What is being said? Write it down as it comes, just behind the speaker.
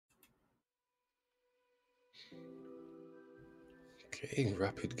Okay,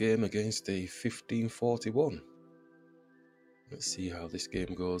 rapid game against a 1541. Let's see how this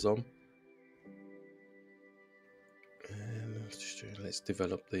game goes on. And let's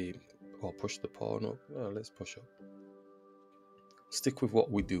develop the, or push the pawn up. Oh, let's push up. Stick with what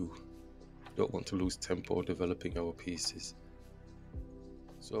we do. Don't want to lose tempo developing our pieces.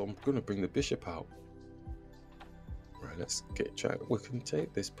 So I'm going to bring the bishop out. Right, let's try. We can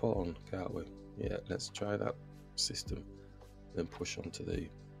take this pawn, can't we? Yeah, let's try that system. Then push onto the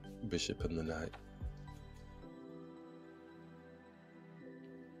bishop and the knight.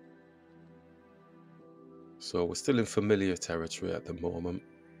 So we're still in familiar territory at the moment.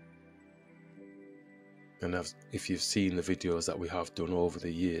 And if you've seen the videos that we have done over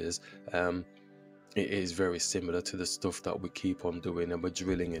the years, it is very similar to the stuff that we keep on doing, and we're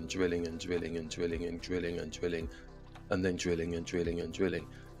drilling and drilling and drilling and drilling and drilling and drilling, and then drilling and drilling and drilling,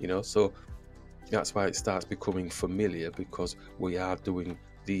 you know. So that's why it starts becoming familiar, because we are doing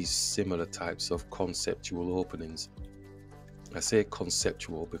these similar types of conceptual openings. I say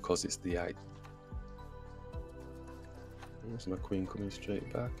conceptual because it's the idea. Is my queen coming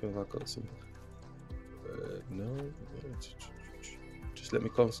straight back? Have I got some? No. Just let me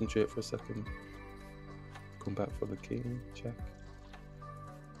concentrate for a second. Come back for the king. Check.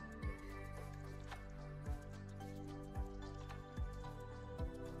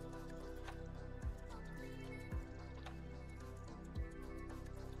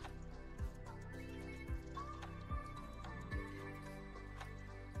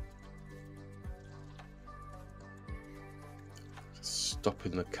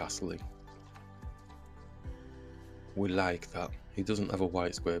 Stopping the castling. We like that. He doesn't have a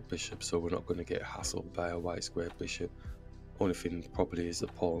white square bishop, so we're not going to get hassled by a white square bishop. Only thing probably is the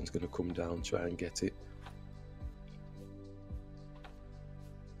pawn's going to come down, try and get it.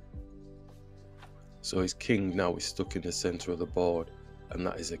 So his king now is stuck in the center of the board, and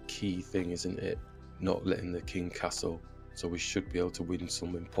that is a key thing, isn't it? Not letting the king castle. So we should be able to win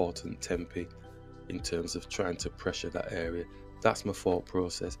some important tempi in terms of trying to pressure that area. That's my thought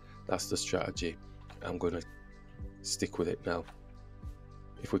process. That's the strategy. I'm going to stick with it now.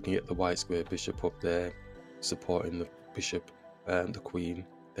 If we can get the white square bishop up there supporting the bishop and the queen,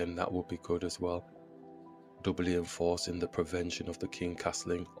 then that would be good as well, doubly enforcing the prevention of the king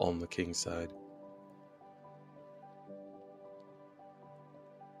castling on the king side.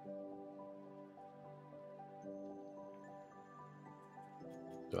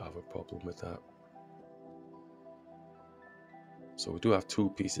 Don't have a problem with that. So we do have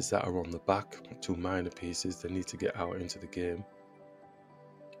two pieces that are on the back, two minor pieces. They need to get out into the game.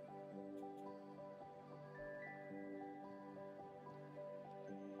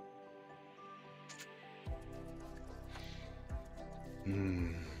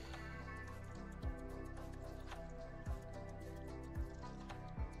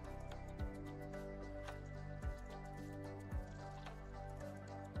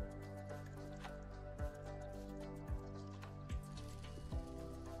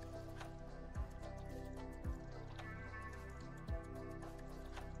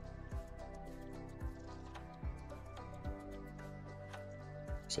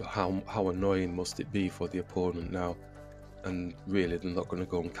 So how annoying must it be for the opponent now? And really, they're not going to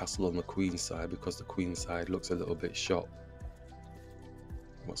go and castle on the queen side, because the queen side looks a little bit shot.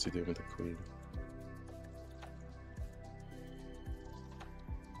 What's he doing with the queen?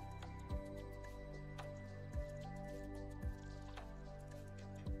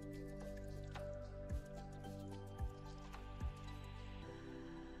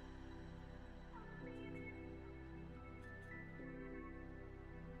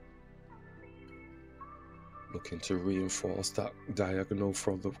 Looking to reinforce that diagonal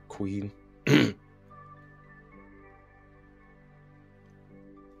from the queen.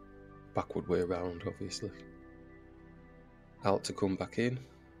 Backward way around, obviously. Out to come back in.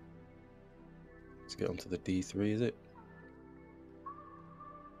 Let's get onto the d3, is it?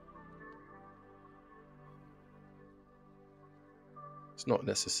 It's not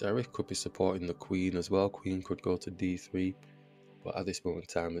necessary. Could be supporting the queen as well. Queen could go to d3. But at this moment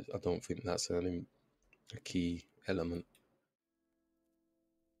in time, I don't think that's a key element.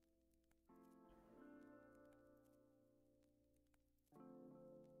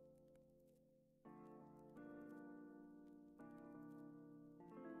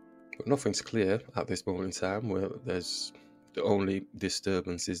 But nothing's clear at this moment in time. Where there's the only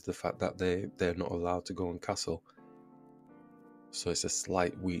disturbance is the fact that they're not allowed to go and castle. So it's a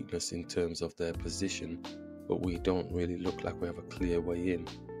slight weakness in terms of their position, but we don't really look like we have a clear way in.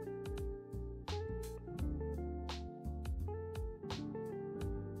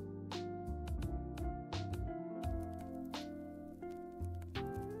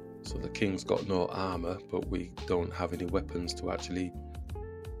 So the king's got no armor, but we don't have any weapons to actually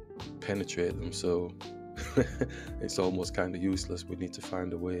penetrate them, so it's almost kind of useless. We need to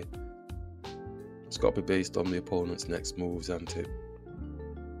find a way. It's got to be based on the opponent's next moves, hasn't it?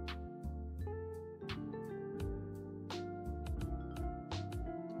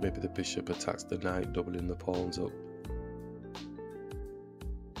 Maybe the bishop attacks the knight, doubling the pawns up.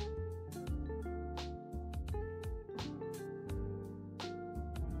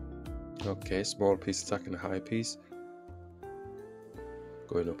 Okay, small piece attacking a high piece.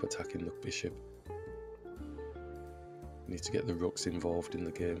 Going up attacking the bishop. Need to get the rooks involved in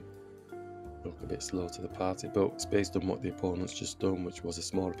the game. Look a bit slow to the party, but it's based on what the opponent's just done, which was a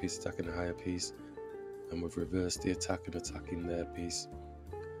smaller piece attacking a higher piece, and we've reversed the attack and attacking their piece.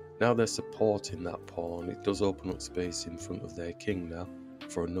 Now they're supporting that pawn. It does open up space in front of their king now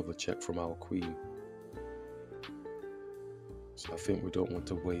for another check from our queen. So I think we don't want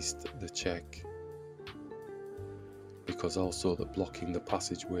to waste the check, because also they're blocking the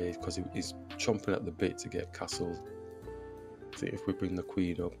passageway because he's chomping at the bit to get castled. I think if we bring the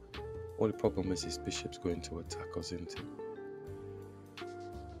queen up, only problem is his bishop's going to attack us, isn't it?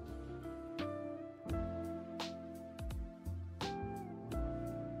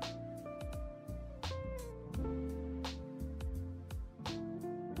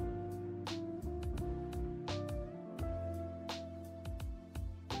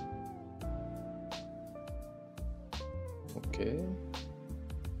 Okay.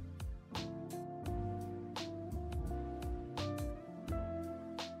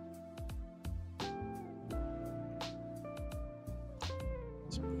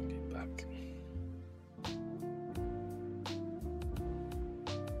 Let's bring it back.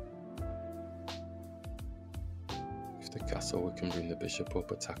 If the castle, we can bring the bishop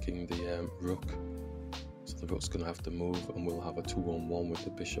up attacking the rook. So the rook's going to have to move, and we'll have a 2-on-1 with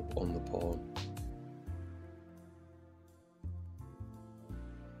the bishop on the pawn.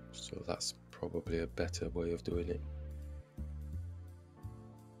 So that's probably a better way of doing it.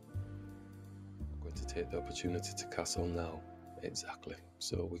 I'm going to take the opportunity to castle now. Exactly.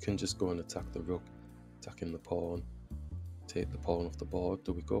 So we can just go and attack the rook, attacking the pawn, take the pawn off the board.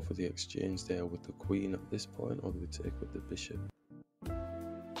 Do we go for the exchange there with the queen at this point, or do we take with the bishop?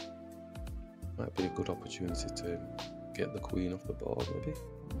 Might be a good opportunity to get the queen off the board, maybe.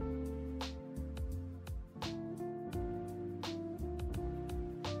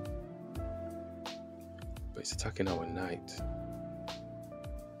 But it's attacking our knight.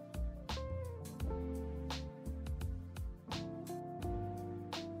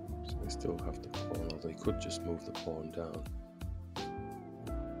 So we still have the pawn, although he could just move the pawn down.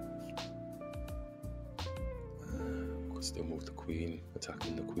 Could still move the queen,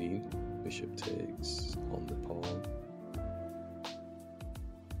 attacking the queen. Bishop takes on the pawn.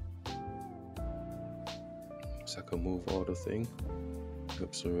 Looks like a move order thing.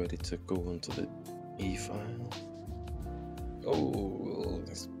 Rooks are ready to go onto the E file. Oh,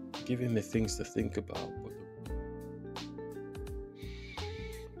 it's giving me things to think about. But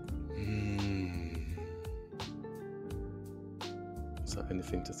is that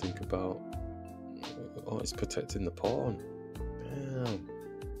anything to think about? Oh, it's protecting the pawn. Damn.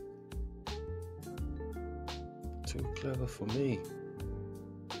 Too clever for me.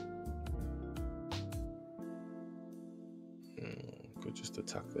 Could just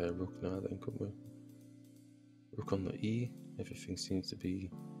attack their rook now then, couldn't we? Rook on the E. Everything seems to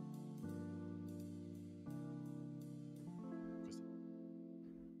be...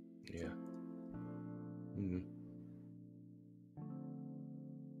 Yeah.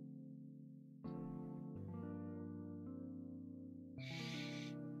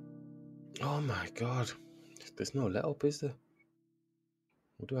 Oh my god. There's no let up, is there?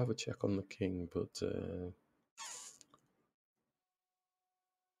 We do have a check on the king, but...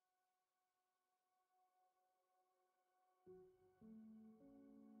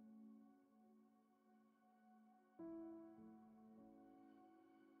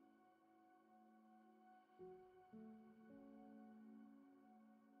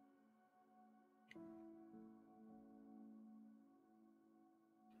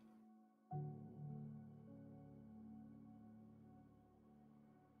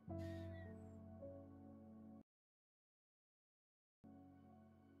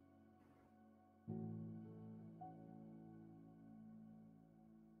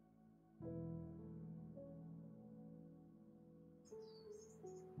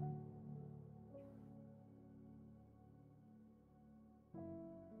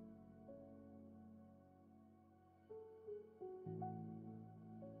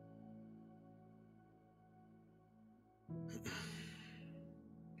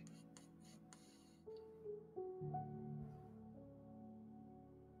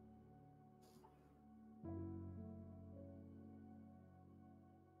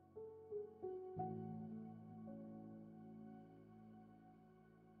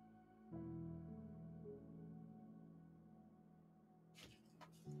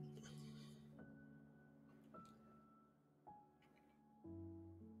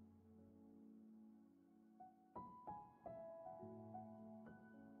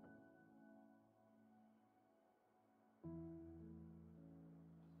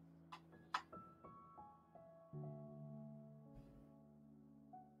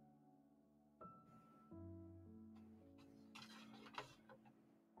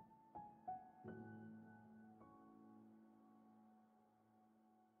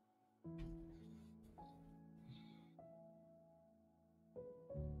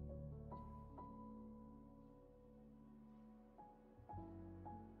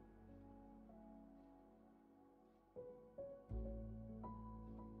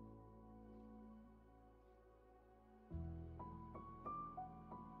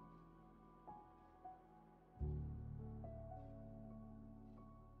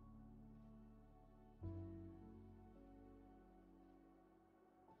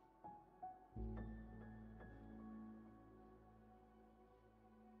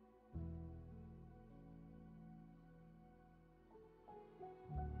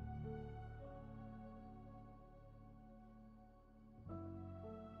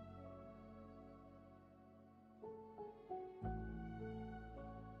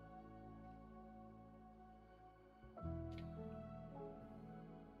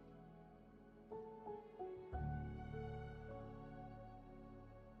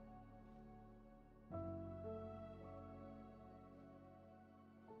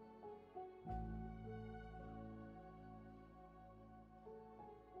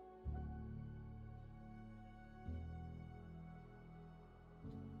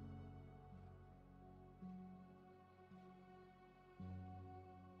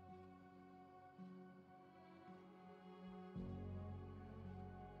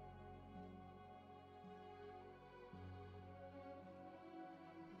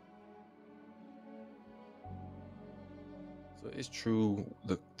 But it's true,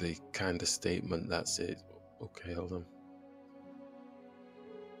 the kind of statement, that's it. Okay, hold on.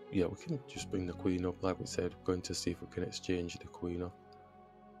 Yeah, we can just bring the queen up, like we said. We're going to see if we can exchange the queen up.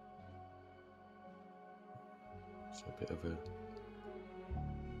 It's a bit of a...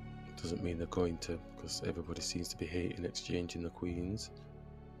 Doesn't mean they're going to, because everybody seems to be hating exchanging the queens.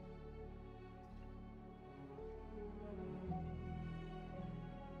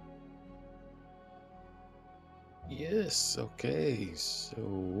 Yes, okay,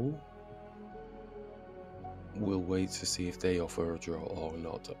 so we'll wait to see if they offer a draw or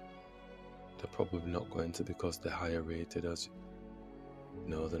not. They're probably not going to, because they're higher rated. As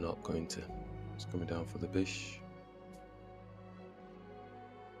no, they're not going to. It's coming down for the bish.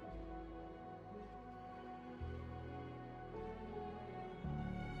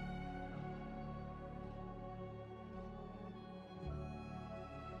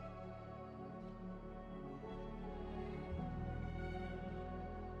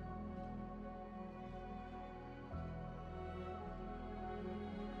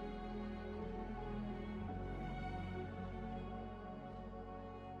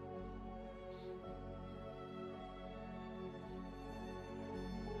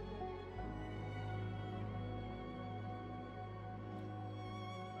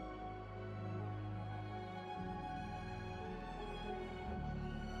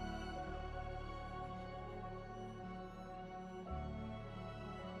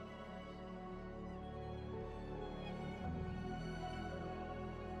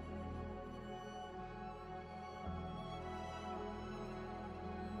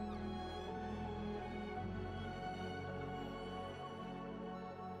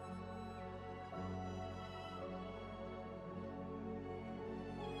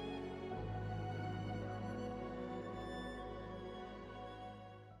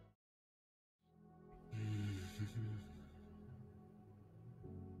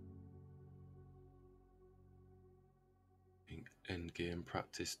 End game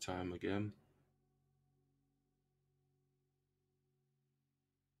practice time again.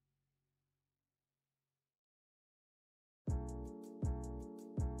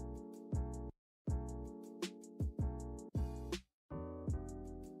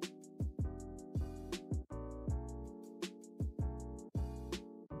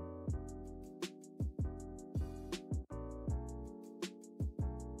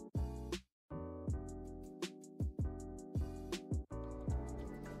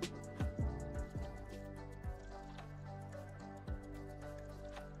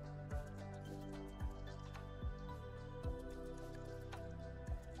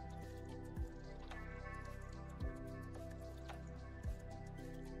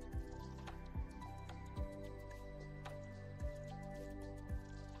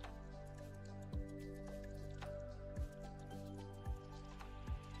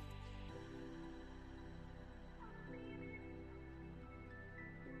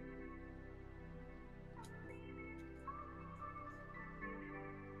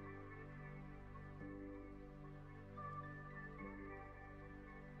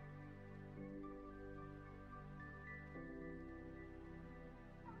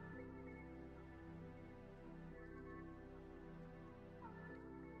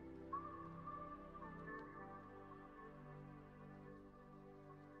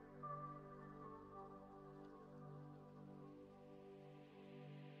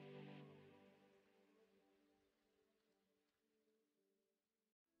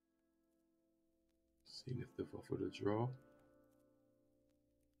 Seeing if they've offered a draw.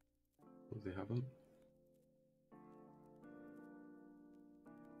 Well, they haven't.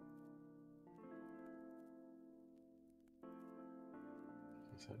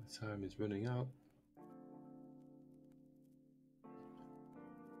 Looks like the time is running out.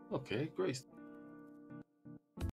 Okay, great.